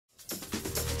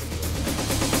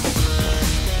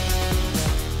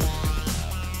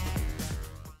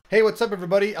Hey, what's up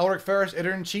everybody? Elric Ferris,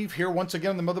 Editor-in-Chief, here once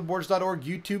again on the Motherboards.org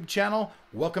YouTube channel.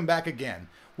 Welcome back again.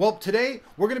 Well, today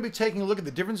we're going to be taking a look at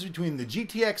the difference between the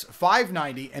GTX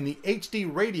 590 and the HD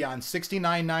Radeon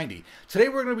 6990. Today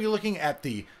we're going to be looking at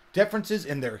the differences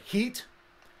in their heat,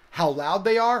 how loud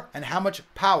they are, and how much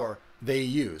power they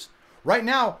use. Right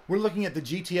now, we're looking at the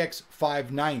GTX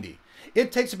 590.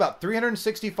 It takes about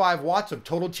 365 watts of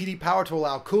total TD power to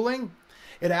allow cooling.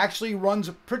 It actually runs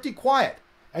pretty quiet.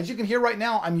 As you can hear right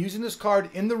now, I'm using this card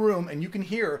in the room and you can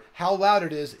hear how loud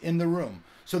it is in the room.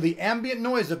 So the ambient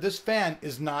noise of this fan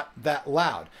is not that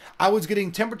loud. I was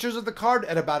getting temperatures of the card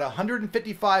at about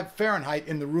 155 Fahrenheit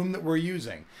in the room that we're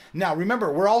using. Now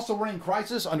remember, we're also running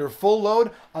Crysis under full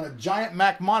load on a giant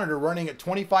Mac monitor running at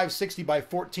 2560 by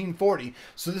 1440.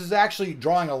 So this is actually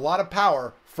drawing a lot of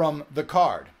power from the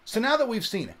card. So now that we've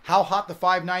seen how hot the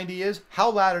 590 is, how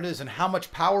loud it is, and how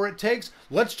much power it takes,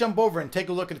 let's jump over and take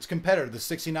a look at its competitor, the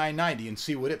 6990, and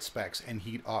see what its specs and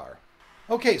heat are.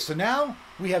 Okay, so now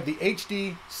we have the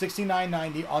HD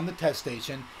 6990 on the test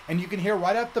station, and you can hear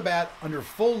right off the bat, under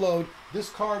full load, this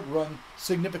card runs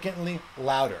significantly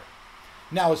louder.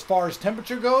 Now, as far as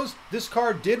temperature goes, this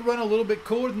card did run a little bit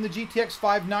cooler than the GTX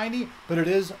 590, but it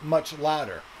is much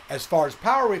louder. As far as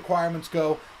power requirements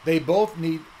go, they both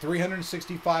need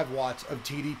 365 watts of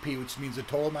TDP, which means the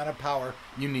total amount of power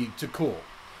you need to cool.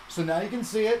 So now you can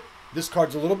see it. This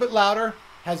card's a little bit louder,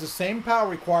 has the same power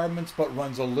requirements, but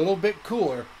runs a little bit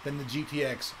cooler than the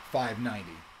GTX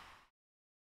 590.